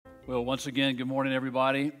Well, once again, good morning,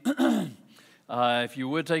 everybody. If you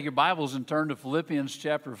would take your Bibles and turn to Philippians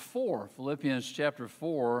chapter 4. Philippians chapter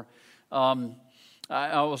 4. I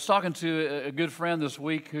was talking to a good friend this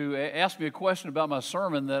week who asked me a question about my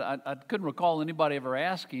sermon that I couldn't recall anybody ever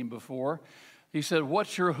asking before. He said,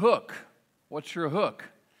 "What's your hook? What's your hook?"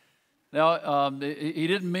 Now, he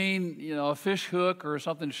didn't mean, a fish hook or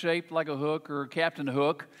something shaped like a hook or Captain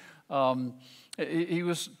Hook. He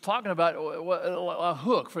was talking about a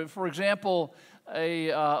hook. For example,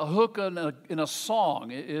 a hook in a song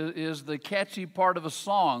is the catchy part of a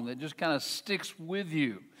song that just kind of sticks with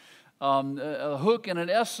you. A hook in an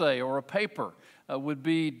essay or a paper would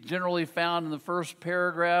be generally found in the first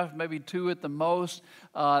paragraph, maybe two at the most.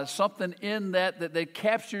 Something in that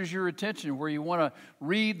captures your attention where you want to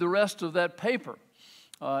read the rest of that paper.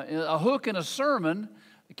 A hook in a sermon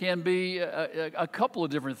can be a couple of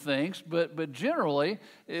different things, but generally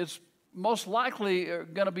it's most likely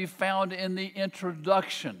going to be found in the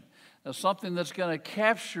introduction, something that's going to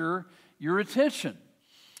capture your attention.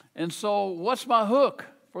 And so what's my hook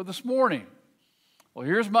for this morning? Well,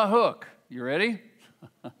 here's my hook. You ready?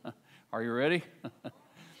 Are you ready?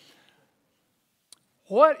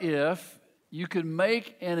 What if you could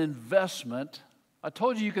make an investment? I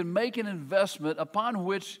told you could make an investment upon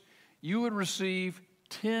which you would receive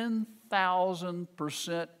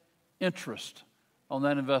 10,000% interest on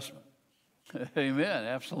that investment. Amen,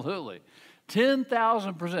 absolutely.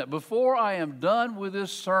 10,000%. Before I am done with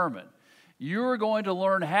this sermon, you're going to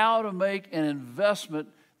learn how to make an investment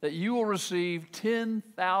that you will receive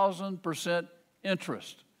 10,000%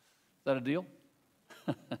 interest. Is that a deal?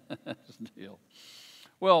 That's a deal.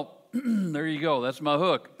 Well, there you go. That's my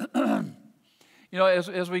hook.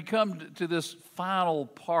 As we come to this final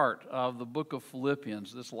part of the book of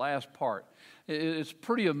Philippians, this last part, it's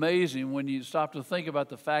pretty amazing when you stop to think about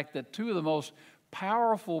the fact that two of the most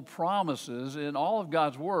powerful promises in all of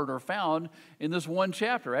God's Word are found in this one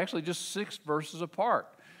chapter, actually just 6 verses apart.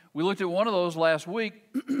 We looked at one of those last week,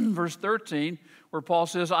 verse 13, where Paul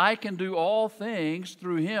says, "I can do all things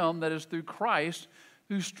through Him, that is through Christ,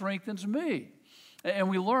 who strengthens me." And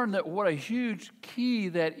we learned that what a huge key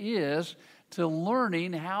that is to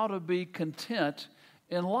learning how to be content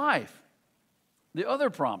in life. The other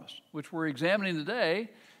promise, which we're examining today,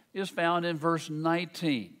 is found in verse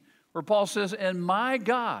 19, where Paul says, "And my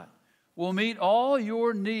God will meet all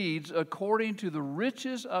your needs according to the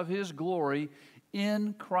riches of His glory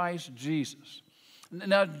in Christ Jesus."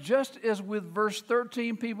 Now, just as with verse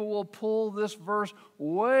 13, people will pull this verse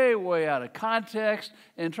way, way out of context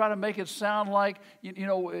and try to make it sound like,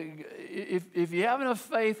 if you have enough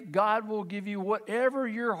faith, God will give you whatever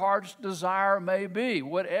your heart's desire may be.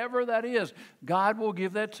 Whatever that is, God will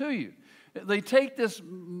give that to you. They take this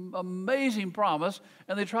amazing promise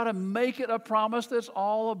and they try to make it a promise that's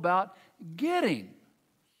all about getting.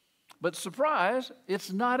 But surprise,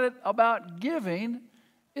 it's not about giving,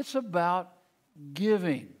 it's about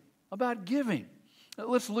giving. About giving.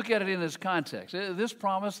 Let's look at it in its context. This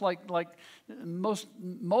promise, like most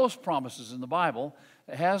promises in the Bible,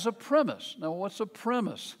 has a premise. Now, what's a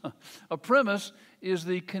premise? A premise is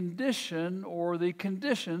the condition or the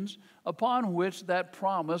conditions upon which that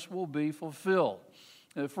promise will be fulfilled.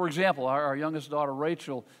 For example, our youngest daughter,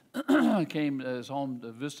 Rachel, came home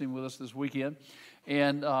visiting with us this weekend.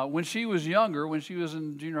 And when she was younger, when she was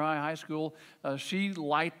in junior high school, she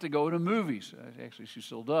liked to go to movies. Actually, she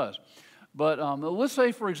still does. But let's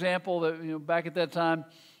say, for example, that back at that time,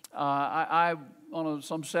 I on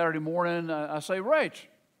some Saturday morning, I say, "Rach,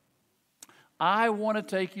 I want to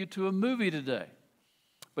take you to a movie today.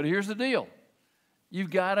 But here's the deal.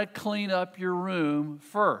 You've got to clean up your room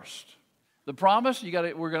first. The promise,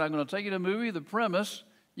 we're going to take you to a movie. The premise,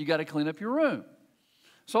 you got to clean up your room."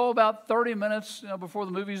 So about 30 minutes before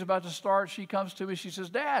the movie's about to start, she comes to me. She says,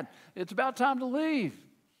 "Dad, it's about time to leave."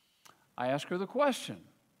 I ask her the question,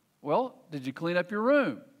 "Well, did you clean up your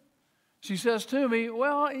room?" She says to me,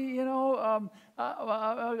 "Well,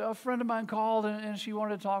 a friend of mine called and she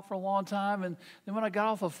wanted to talk for a long time. And then when I got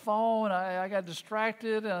off the phone, I got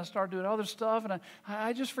distracted and I started doing other stuff. And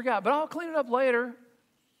I just forgot. But I'll clean it up later."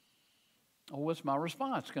 Oh, what's my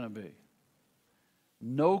response going to be?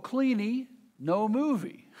 No cleaning, no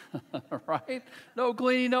movie, right? No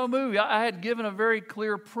cleaning, no movie. I had given a very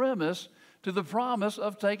clear premise to the promise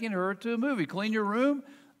of taking her to a movie. Clean your room,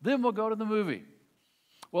 then we'll go to the movie.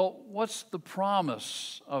 Well, what's the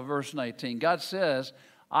promise of verse 19? God says,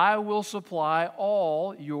 "I will supply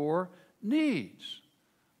all your needs."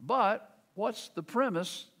 But what's the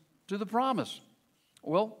premise to the promise?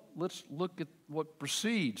 Well, let's look at what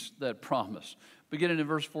precedes that promise, beginning in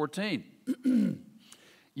verse 14.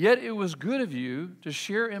 Yet it was good of you to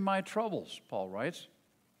share in my troubles, Paul writes.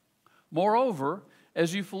 Moreover,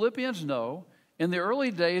 as you Philippians know, in the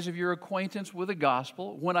early days of your acquaintance with the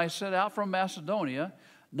gospel, when I set out from Macedonia,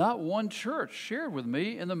 not one church shared with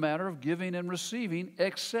me in the matter of giving and receiving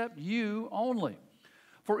except you only.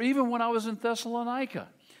 For even when I was in Thessalonica,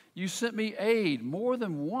 you sent me aid more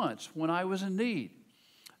than once when I was in need.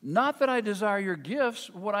 Not that I desire your gifts,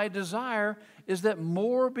 what I desire is that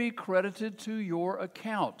more be credited to your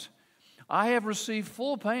account. I have received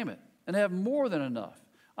full payment and have more than enough.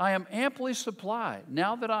 I am amply supplied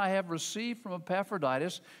now that I have received from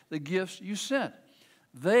Epaphroditus the gifts you sent.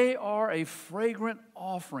 They are a fragrant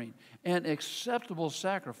offering, an acceptable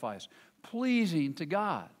sacrifice, pleasing to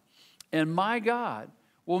God. And my God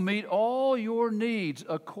will meet all your needs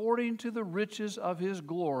according to the riches of his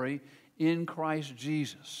glory in Christ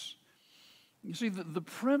Jesus. You see, the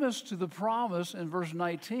premise to the promise in verse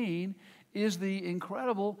 19 is the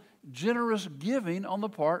incredible generous giving on the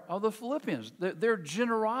part of the Philippians. Their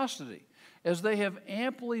generosity as they have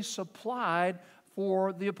amply supplied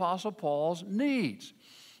for the Apostle Paul's needs.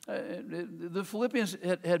 The Philippians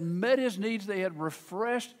had met his needs. They had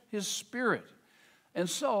refreshed his spirit. And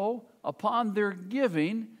so, upon their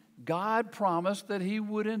giving, God promised that he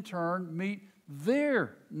would in turn meet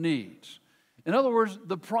their needs. In other words,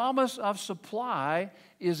 the promise of supply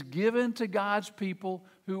is given to God's people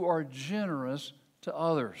who are generous to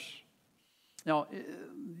others. Now,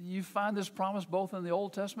 you find this promise both in the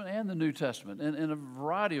Old Testament and the New Testament in a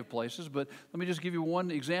variety of places, but let me just give you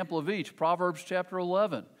one example of each. Proverbs chapter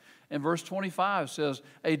 11 and verse 25 says,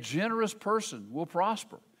 "A generous person will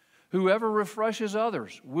prosper. Whoever refreshes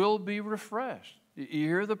others will be refreshed." You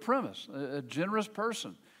hear the premise. A generous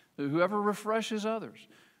person, whoever refreshes others,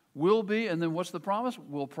 will be, and then what's the promise?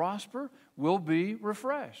 Will prosper, will be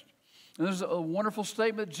refreshed. And there's a wonderful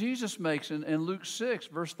statement Jesus makes in Luke 6,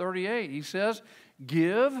 verse 38. He says,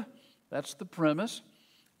 "Give," that's the premise,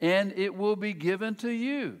 "and it will be given to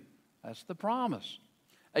you." That's the promise.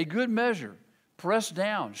 "A good measure, pressed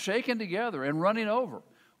down, shaken together, and running over,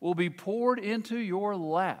 will be poured into your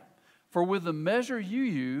lap. For with the measure you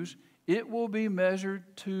use, it will be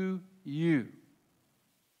measured to you."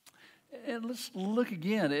 And let's look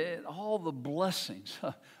again at all the blessings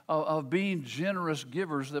of being generous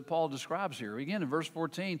givers that Paul describes here. Again, in verse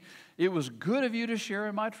 14, "It was good of you to share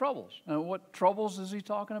in my troubles." And what troubles is he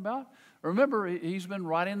talking about? Remember, he's been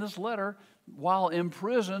writing this letter while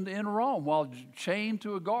imprisoned in Rome, while chained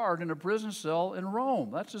to a guard in a prison cell in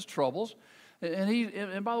Rome. That's his troubles.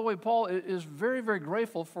 And by the way, Paul is very, very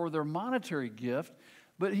grateful for their monetary gift,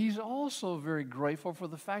 but he's also very grateful for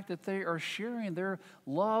the fact that they are sharing their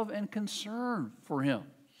love and concern for him.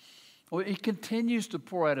 Well, he continues to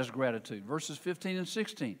pour out his gratitude. Verses 15 and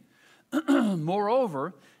 16.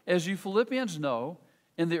 "Moreover, as you Philippians know,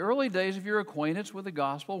 in the early days of your acquaintance with the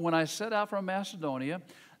gospel, when I set out from Macedonia,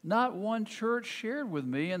 not one church shared with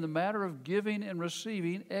me in the matter of giving and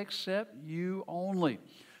receiving except you only.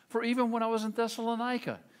 For even when I was in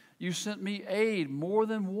Thessalonica, you sent me aid more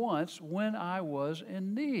than once when I was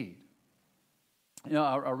in need." You know,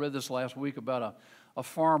 I read this last week about a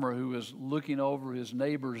farmer who was looking over his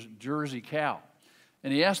neighbor's Jersey cow.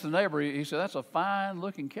 And he asked the neighbor, he said, "That's a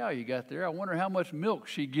fine-looking cow you got there. I wonder how much milk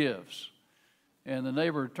she gives." And the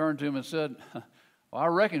neighbor turned to him and said, "Well, I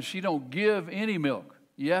reckon she don't give any milk.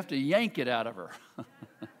 You have to yank it out of her."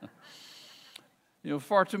 You know,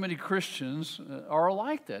 far too many Christians are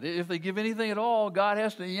like that. If they give anything at all, God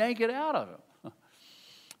has to yank it out of them.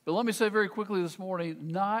 But let me say very quickly this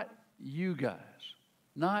morning, not you guys.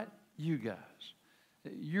 Not you guys.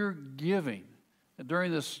 Your giving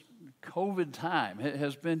during this COVID time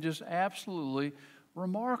has been just absolutely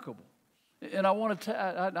remarkable. And I want to,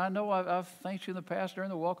 I know I've thanked you in the past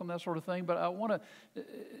during the welcome, that sort of thing, but I want to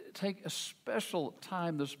take a special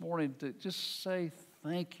time this morning to just say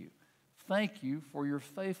thank you. Thank you for your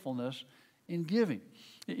faithfulness in giving.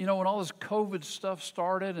 You know, when all this COVID stuff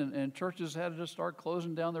started and churches had to start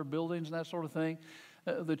closing down their buildings and that sort of thing,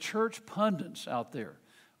 the church pundits out there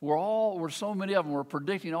so many of them were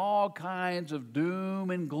predicting all kinds of doom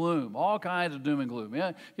and gloom,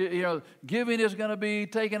 Yeah, you know, giving is going to be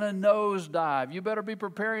taking a nosedive. You better be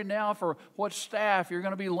preparing now for what staff you're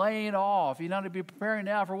going to be laying off. You need to be preparing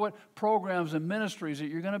now for what programs and ministries that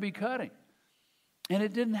you're going to be cutting. And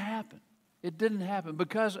it didn't happen. It didn't happen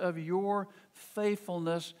because of your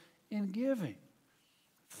faithfulness in giving.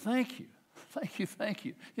 Thank you. Thank you, thank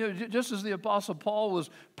you. You know, just as the Apostle Paul was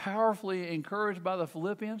powerfully encouraged by the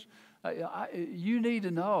Philippians, you need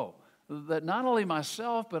to know that not only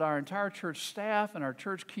myself, but our entire church staff and our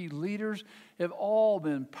church key leaders have all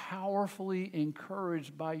been powerfully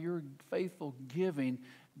encouraged by your faithful giving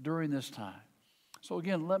during this time. So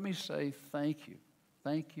again, let me say thank you.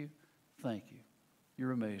 Thank you. Thank you.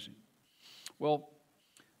 You're amazing. Well,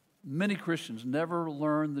 many Christians never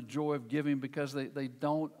learn the joy of giving because they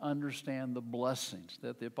don't understand the blessings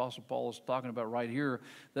that the Apostle Paul is talking about right here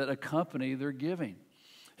that accompany their giving.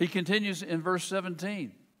 He continues in verse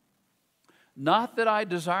 17. Not that I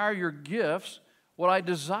desire your gifts. What I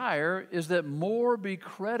desire is that more be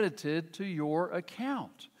credited to your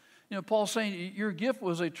account. You know, Paul's saying your gift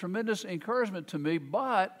was a tremendous encouragement to me,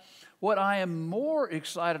 but what I am more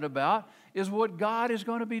excited about is what God is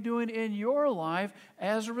going to be doing in your life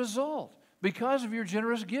as a result because of your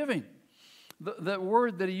generous giving. That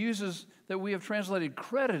word that he uses that we have translated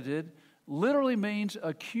credited literally means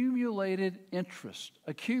accumulated interest.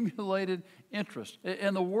 Accumulated interest.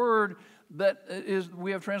 And the word that is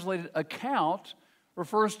we have translated account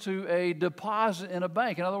refers to a deposit in a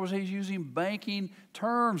bank. In other words, he's using banking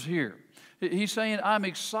terms here. He's saying, I'm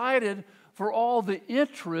excited for all the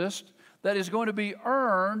interest that is going to be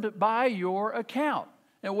earned by your account.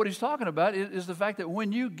 And what he's talking about is the fact that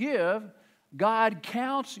when you give, God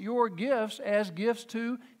counts your gifts as gifts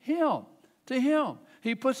to Him. To Him.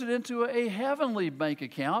 He puts it into a heavenly bank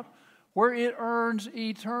account where it earns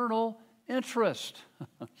eternal interest.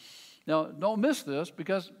 Now, don't miss this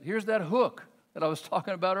because here's that hook that I was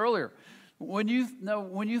talking about earlier. When you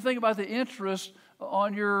think about the interest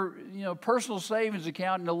on your personal savings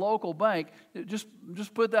account in a local bank, just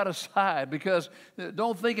put that aside because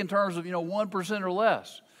don't think in terms of 1% or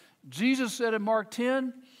less. Jesus said in Mark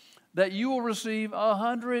 10 that you will receive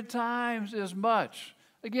 100 times as much.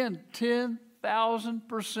 Again,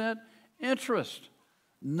 10,000% interest.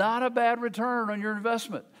 Not a bad return on your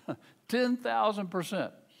investment.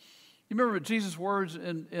 10,000%. You remember Jesus' words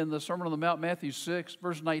in the Sermon on the Mount, Matthew 6,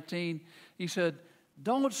 verse 19? He said,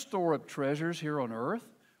 don't store up treasures here on earth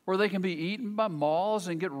where they can be eaten by moths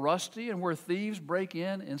and get rusty and where thieves break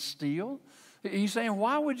in and steal. He's saying,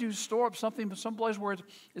 why would you store up something someplace where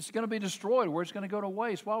it's going to be destroyed, where it's going to go to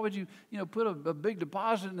waste? Why would you put a big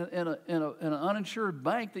deposit in an uninsured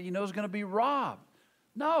bank that you know is going to be robbed?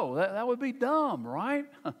 No, that would be dumb, right?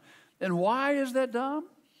 And why is that dumb?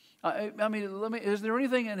 I mean, is there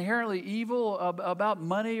anything inherently evil about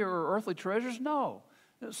money or earthly treasures? No.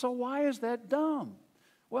 So why is that dumb?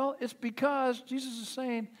 Well, it's because Jesus is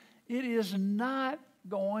saying it is not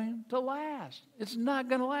going to last. It's not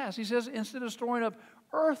going to last. He says instead of storing up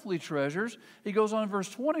earthly treasures, he goes on in verse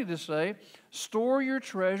 20 to say, store your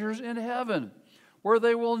treasures in heaven, where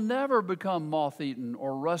they will never become moth-eaten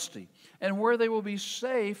or rusty, and where they will be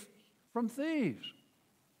safe from thieves.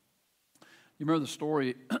 You remember the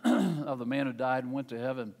story of the man who died and went to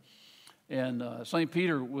heaven, and St.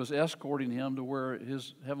 Peter was escorting him to where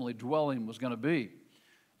his heavenly dwelling was going to be.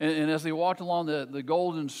 And as they walked along the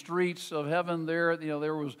golden streets of heaven there,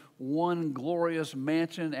 there was one glorious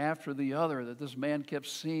mansion after the other that this man kept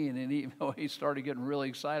seeing, and he started getting really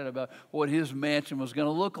excited about what his mansion was going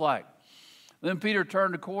to look like. Then Peter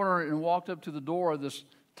turned the corner and walked up to the door of this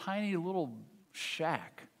tiny little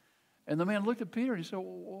shack. And the man looked at Peter and he said,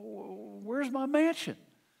 where's my mansion?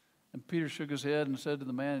 And Peter shook his head and said to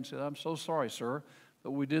the man, I'm so sorry, sir,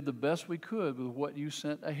 but we did the best we could with what you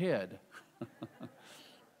sent ahead.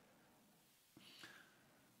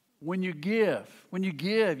 When you give,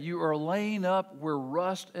 you are laying up where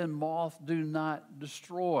rust and moth do not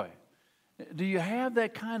destroy. Do you have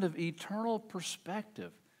that kind of eternal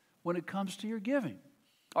perspective when it comes to your giving?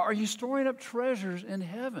 Are you storing up treasures in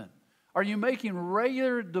heaven? Are you making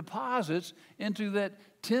regular deposits into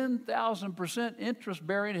that 10,000%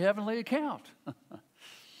 interest-bearing heavenly account?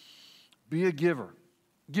 Be a giver.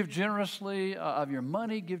 Give generously of your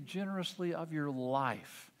money. Give generously of your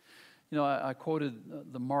life. I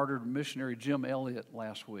quoted the martyred missionary Jim Elliot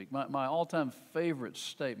last week. My all-time favorite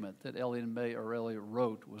statement that Elliot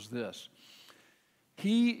wrote was this: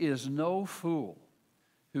 he is no fool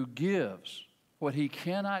who gives what he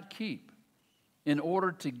cannot keep in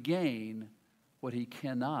order to gain what he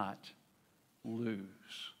cannot lose.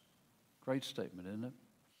 Great statement, isn't it?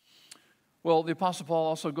 Well, the Apostle Paul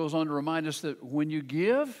also goes on to remind us that when you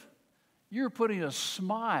give, you're putting a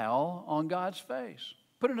smile on God's face.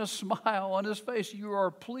 Putting a smile on His face. You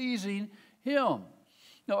are pleasing Him.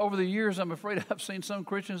 Over the years, I'm afraid I've seen some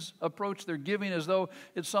Christians approach their giving as though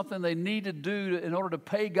it's something they need to do in order to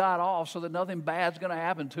pay God off so that nothing bad's going to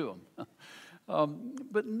happen to them.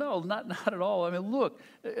 But no, not at all. I mean, look,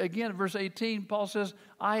 again, verse 18, Paul says,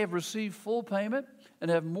 I have received full payment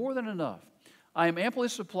and have more than enough. I am amply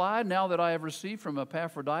supplied now that I have received from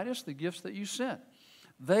Epaphroditus the gifts that you sent.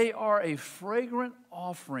 They are a fragrant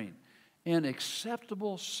offering, an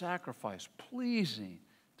acceptable sacrifice, pleasing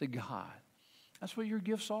to God. That's what your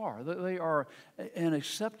gifts are. They are an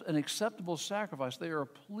acceptable sacrifice. They are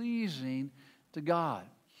pleasing to God.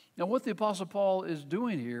 Now, what the Apostle Paul is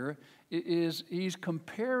doing here is he's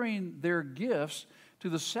comparing their gifts to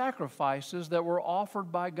the sacrifices that were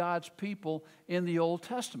offered by God's people in the Old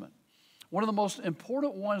Testament. One of the most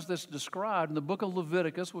important ones that's described in the book of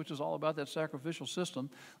Leviticus, which is all about that sacrificial system,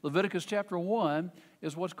 Leviticus chapter 1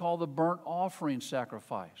 is what's called the burnt offering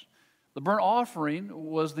sacrifice. The burnt offering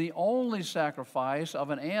was the only sacrifice of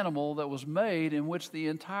an animal that was made in which the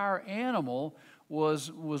entire animal was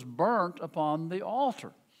burnt upon the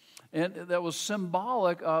altar. And that was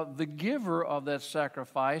symbolic of the giver of that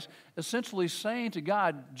sacrifice, essentially saying to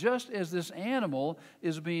God, just as this animal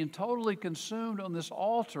is being totally consumed on this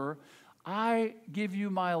altar, I give you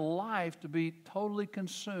my life to be totally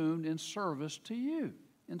consumed in service to you,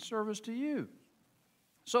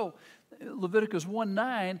 So Leviticus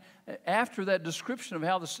 1:9, after that description of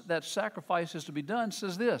how that sacrifice is to be done,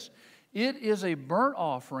 says this: it is a burnt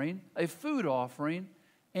offering, a food offering,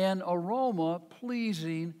 an aroma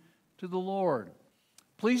pleasing to the Lord.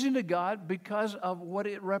 Pleasing to God because of what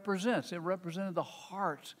it represents. It represented the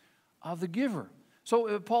heart of the giver.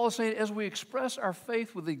 So Paul is saying, as we express our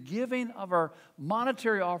faith with the giving of our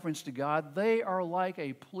monetary offerings to God, they are like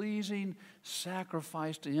a pleasing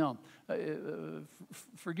sacrifice to Him.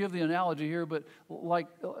 Forgive the analogy here, but like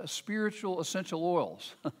spiritual essential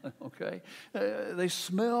oils, okay? They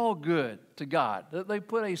smell good to God. They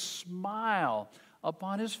put a smile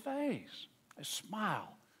upon His face, a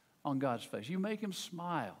smile on God's face. You make Him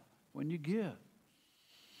smile when you give.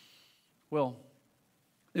 Well,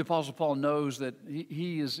 the Apostle Paul knows that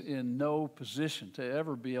he is in no position to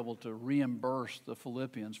ever be able to reimburse the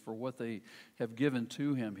Philippians for what they have given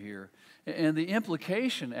to him here. And the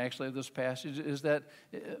implication, actually, of this passage is that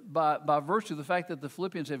by virtue of the fact that the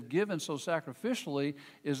Philippians have given so sacrificially,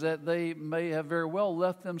 is that they may have very well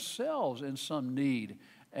left themselves in some need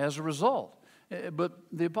as a result. But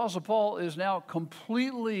the Apostle Paul is now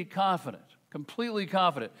completely confident,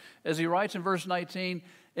 as he writes in verse 19,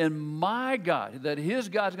 and my God, that his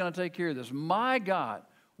God's going to take care of this, my God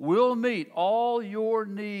will meet all your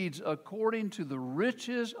needs according to the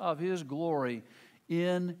riches of His glory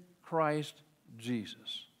in Christ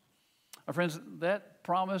Jesus. My friends, that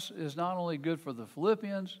promise is not only good for the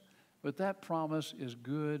Philippians, but that promise is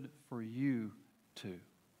good for you too.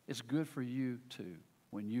 It's good for you too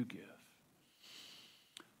when you give.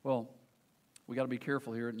 Well, we got to be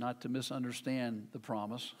careful here not to misunderstand the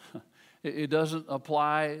promise. It doesn't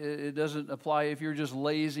apply if you're just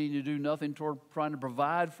lazy and you do nothing toward trying to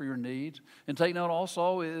provide for your needs. And take note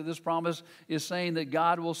also, this promise is saying that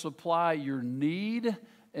God will supply your need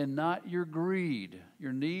and not your greed.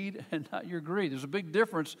 Your need and not your greed. There's a big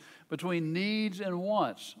difference between needs and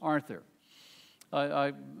wants, aren't there?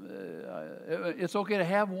 It's okay to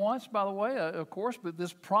have wants, by the way, of course, but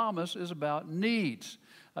this promise is about needs.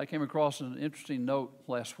 I came across an interesting note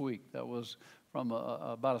last week that was from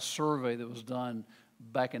about a survey that was done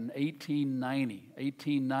back in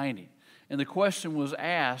 1890. And the question was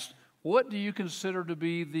asked, what do you consider to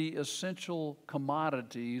be the essential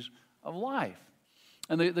commodities of life?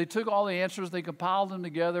 And they took all the answers, they compiled them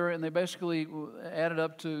together, and they basically added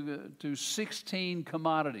up to 16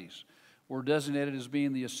 commodities were designated as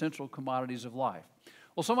being the essential commodities of life.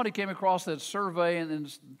 Well, somebody came across that survey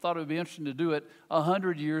and thought it would be interesting to do it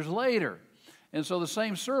 100 years later. And so the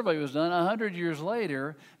same survey was done 100 years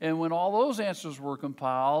later, and when all those answers were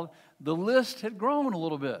compiled, the list had grown a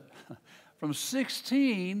little bit from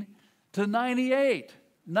 16 to 98.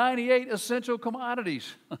 98 essential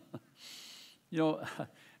commodities. You know,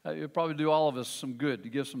 it would probably do all of us some good to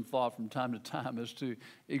give some thought from time to time as to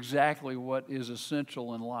exactly what is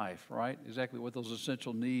essential in life, right? Exactly what those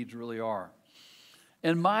essential needs really are.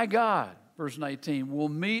 And my God, verse 19, will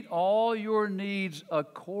meet all your needs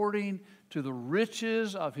according to the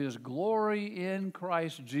riches of His glory in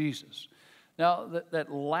Christ Jesus. Now,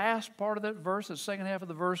 that last part of that verse, the second half of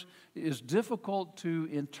the verse, is difficult to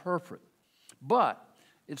interpret. But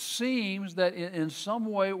it seems that in some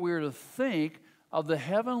way we are to think of the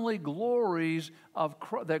heavenly glories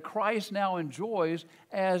that Christ now enjoys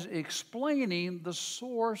as explaining the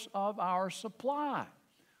source of our supply,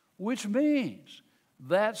 which means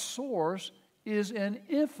that source is an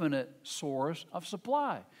infinite source of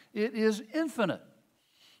supply. It is infinite.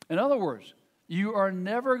 In other words, you are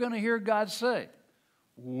never going to hear God say,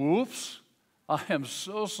 whoops, I am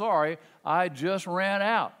so sorry, I just ran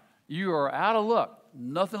out. You are out of luck.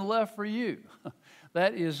 Nothing left for you.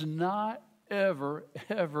 That is not ever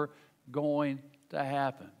going to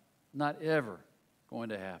happen. Not ever going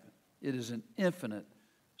to happen. It is an infinite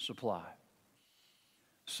supply.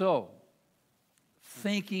 So,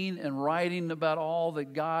 thinking and writing about all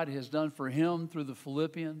that God has done for him through the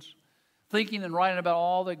Philippians, thinking and writing about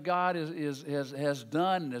all that God has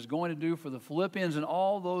done and is going to do for the Philippians and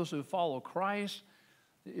all those who follow Christ,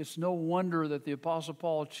 it's no wonder that the Apostle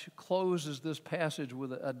Paul closes this passage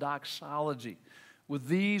with a doxology, with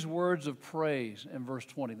these words of praise in verse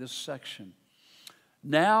 20, this section.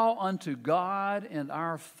 Now unto God and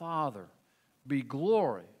our Father be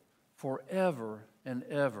glory forever and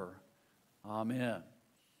ever. Amen.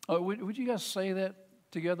 Would you guys say that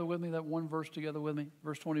together with me, that one verse together with me?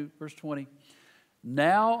 Verse 20.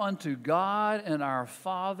 Now unto God and our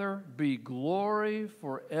Father be glory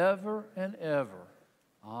forever and ever.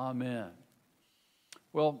 Amen.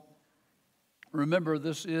 Well, remember,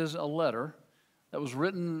 this is a letter that was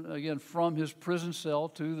written, again, from his prison cell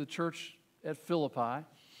to the church at Philippi.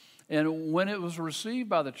 And when it was received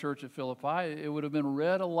by the church at Philippi, it would have been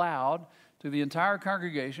read aloud to the entire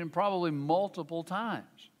congregation probably multiple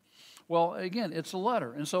times. Well, again, it's a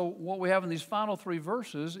letter. And so what we have in these final three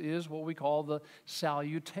verses is what we call the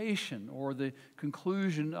salutation or the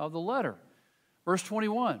conclusion of the letter. Verse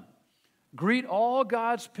 21, greet all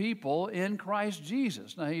God's people in Christ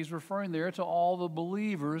Jesus. Now, he's referring there to all the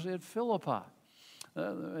believers at Philippi.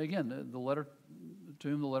 Again, the letter to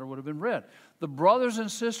whom the letter would have been read. The brothers and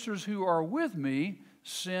sisters who are with me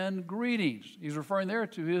send greetings. He's referring there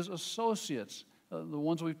to his associates, the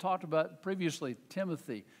ones we've talked about previously,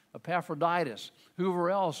 Timothy, Epaphroditus, whoever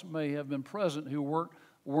else may have been present who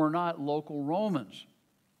were not local Romans.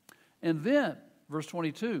 And then, verse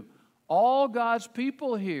 22, all God's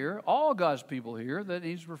people here, that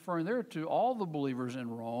he's referring there to all the believers in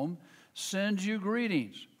Rome, send you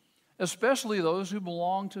greetings, especially those who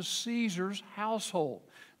belong to Caesar's household.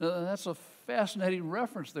 That's a fascinating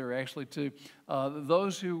reference there, actually, to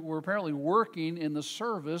those who were apparently working in the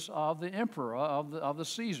service of the emperor, of the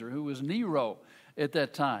Caesar, who was Nero at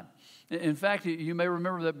that time. In fact, you may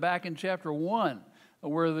remember that back in chapter 1,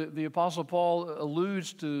 where the Apostle Paul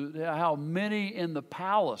alludes to how many in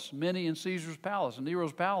Caesar's palace, in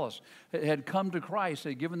Nero's palace, had come to Christ,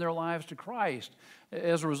 had given their lives to Christ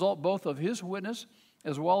as a result both of his witness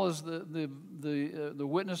as well as the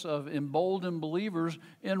witness of emboldened believers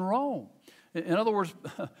in Rome. In other words,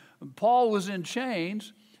 Paul was in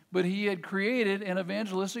chains, but he had created an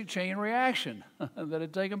evangelistic chain reaction that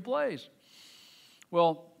had taken place.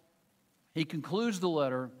 Well, he concludes the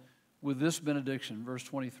letter with this benediction, verse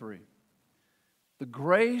 23. The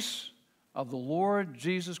grace of the Lord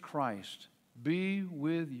Jesus Christ be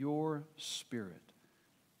with your spirit.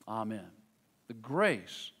 Amen. The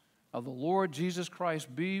grace of the Lord Jesus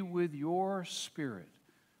Christ be with your spirit.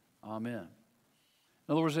 Amen.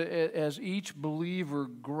 In other words, as each believer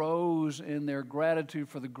grows in their gratitude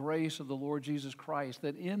for the grace of the Lord Jesus Christ,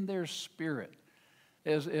 that in their spirit,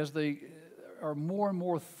 as they are more and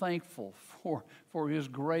more thankful for his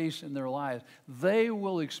grace in their lives, they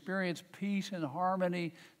will experience peace and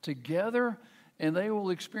harmony together, and they will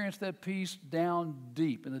experience that peace down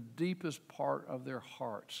deep, in the deepest part of their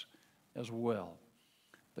hearts as well.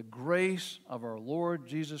 The grace of our Lord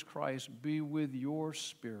Jesus Christ be with your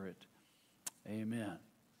spirit. Amen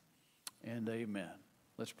and amen.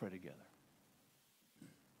 Let's pray together.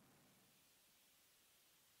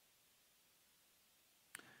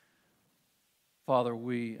 Father,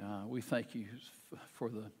 we thank you for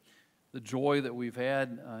the joy that we've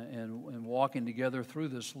had in walking together through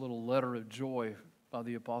this little letter of joy by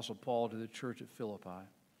the Apostle Paul to the church at Philippi.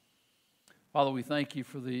 Father, we thank you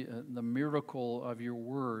for the miracle of your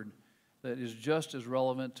word that is just as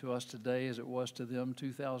relevant to us today as it was to them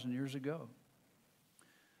 2,000 years ago.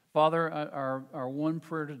 Father, our one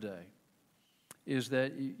prayer today is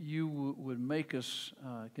that you would make us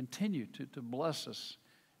continue to bless us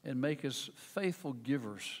and make us faithful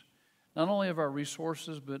givers, not only of our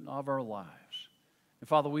resources, but of our lives. And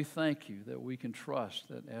Father, we thank you that we can trust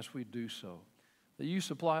that as we do so, that you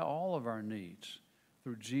supply all of our needs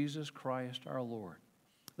through Jesus Christ our Lord,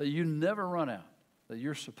 that you never run out, that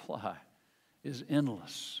your supply is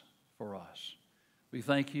endless for us. We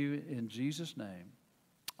thank you in Jesus' name.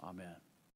 Amen.